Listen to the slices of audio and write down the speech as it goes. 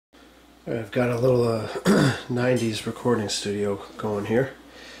I've got a little 90s recording studio going here.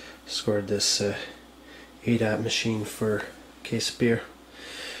 Scored this ADAT machine for a case of beer.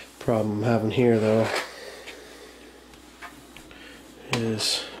 Problem I'm having here though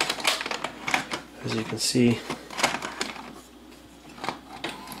is, as you can see,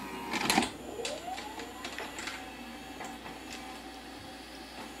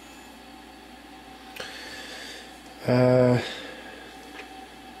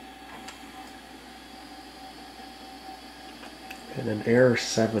 and an error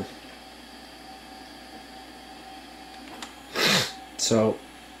 7. So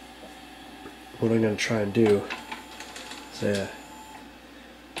what I'm going to try and do is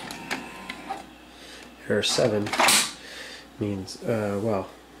error 7 means, well,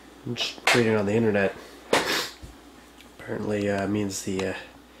 I'm just reading on the internet, apparently means the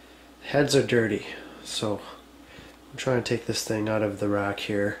heads are dirty. So I'm trying to take this thing out of the rack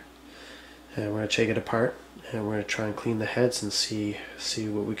here, and we're going to take it apart and we're going to try and clean the heads and see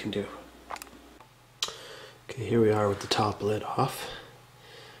what we can do. Okay, here we are with the top lid off,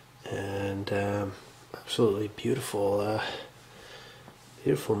 and absolutely beautiful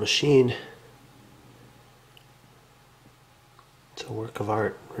beautiful machine. It's a work of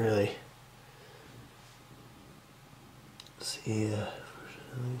art, really. See,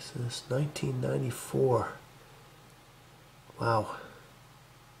 this is 1994. Wow.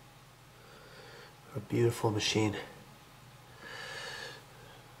 A beautiful machine.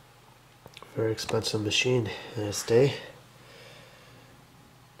 Very expensive machine in its day.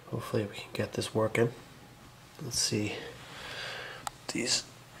 Hopefully we can get this working. Let's see this.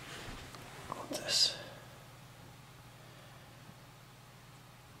 I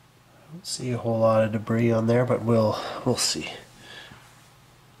don't see a whole lot of debris on there, but we'll see.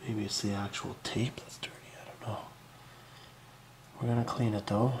 Maybe it's the actual tape that's dirty, I don't know. We're gonna clean it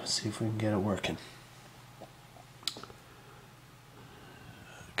though, see if we can get it working.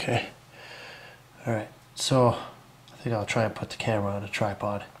 Okay. Alright, so I think I'll try and put the camera on a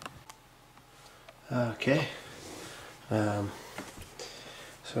tripod. Okay. So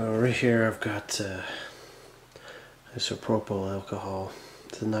right here I've got isopropyl alcohol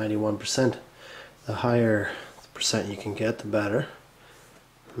to 91%. The higher the percent you can get, the better.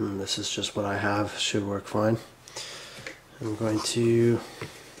 This is just what I have, should work fine. I'm going to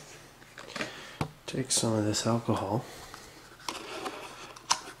take some of this alcohol.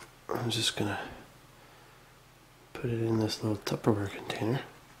 I'm just gonna put it in this little Tupperware container,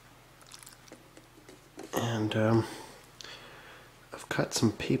 and I've cut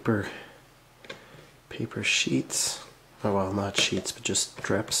some paper sheets. Oh, well, not sheets, but just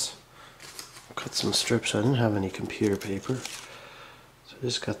strips. I've cut some strips. I didn't have any computer paper, so I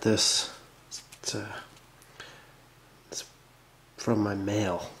just got this. It's from my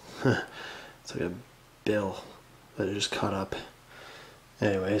mail. It's like a bill that I just cut up.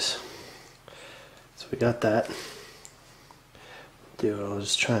 Anyways, so we got that. I'll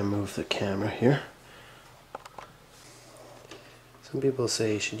just try and move the camera here. Some people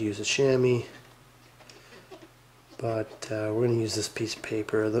say you should use a chamois, but we're going to use this piece of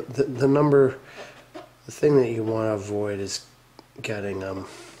paper. The thing that you want to avoid is getting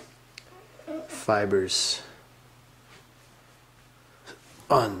fibers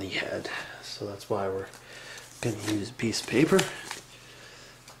on the head, so that's why we're going to use a piece of paper.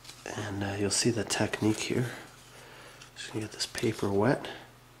 And you'll see the technique here. Just gonna get this paper wet,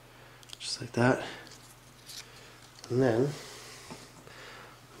 just like that, and then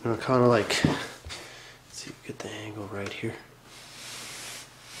I'm gonna kind of like, let's see if we get the angle right here.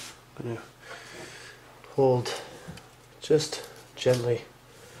 I'm gonna hold, just gently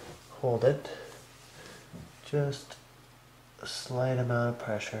hold it, just a slight amount of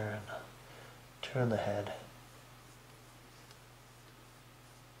pressure, and turn the head.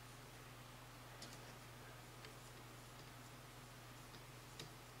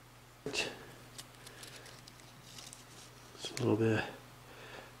 Just a little bit of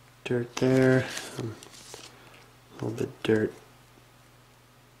dirt there, a little bit of dirt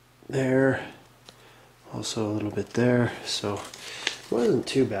there, also a little bit there, so it wasn't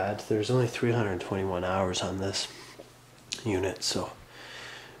too bad. There's only 321 hours on this unit, so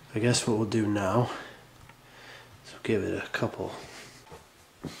I guess what we'll do now is we'll give it a couple.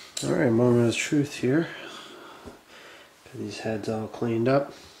 Alright, moment of truth here. Got these heads all cleaned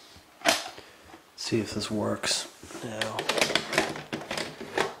up. See if this works now.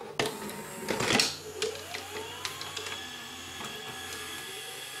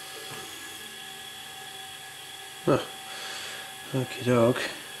 Huh. Okie doke.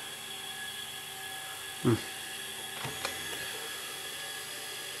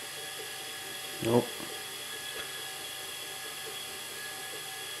 Nope.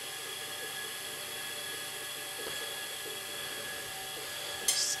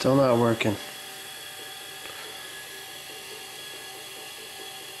 Still not working.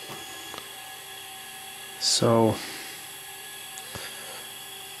 So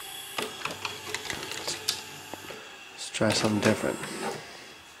let's try something different.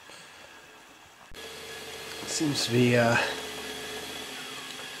 Seems to be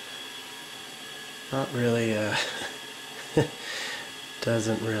not really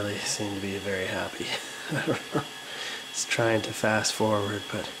doesn't really seem to be very happy. I don't know. It's trying to fast forward,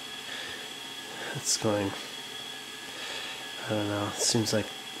 but it's going, I don't know, it seems like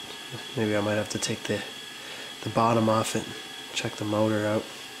maybe I might have to take the bottom off it, check the motor out.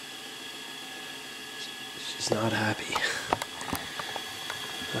 She's not happy.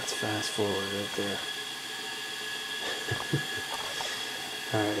 That's fast forward right there.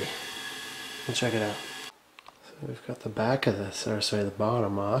 Alrighty, we'll check it out. So we've got the back of this, or sorry, the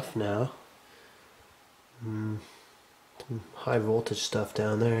bottom off now. Some high voltage stuff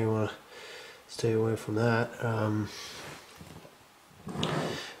down there, you want to stay away from that.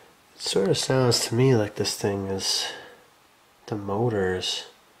 It sort of sounds to me like this thing is, the motor is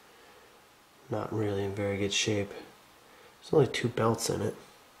not really in very good shape. There's only 2 belts in it.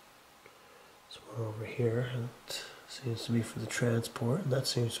 There's one over here, and it seems to be for the transport, and that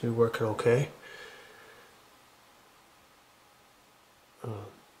seems to be working okay.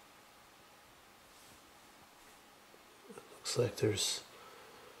 Looks like there's,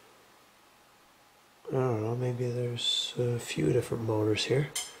 I don't know, maybe there's a few different motors here.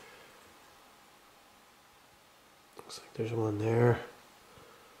 Looks like there's one there,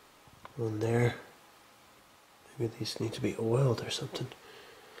 one there. Maybe these need to be oiled or something.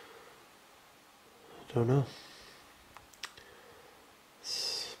 I don't know.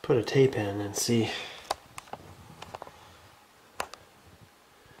 Let's put a tape in and see.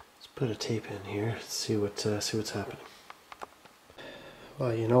 Let's put a tape in here. See what's happening.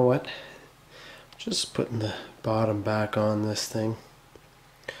 Well, you know what? Just putting the bottom back on this thing.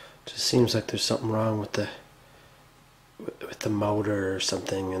 Just seems like there's something wrong with the motor or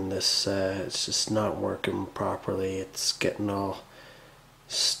something, and this it's just not working properly. It's getting all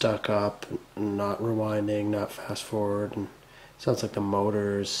stuck up, not rewinding, not fast forward, and it sounds like the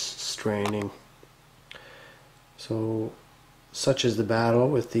motor is straining. So such is the battle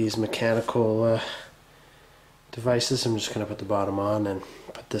with these mechanical devices. I'm just going to put the bottom on and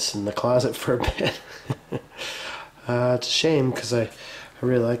put this in the closet for a bit. It's a shame because I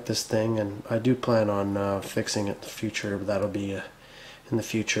really like this thing, and I do plan on fixing it in the future, but that'll be in the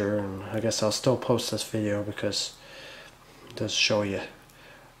future, and I guess I'll still post this video because it does show you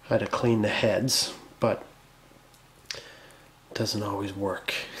how to clean the heads, but it doesn't always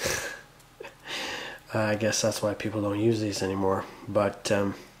work. I guess that's why people don't use these anymore, but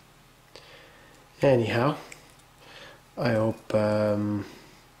anyhow, I hope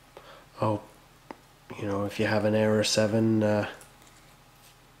you know, if you have an error 7, I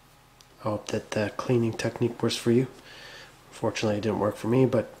hope that the cleaning technique works for you. Unfortunately, it didn't work for me,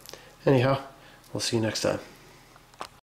 but anyhow, we'll see you next time.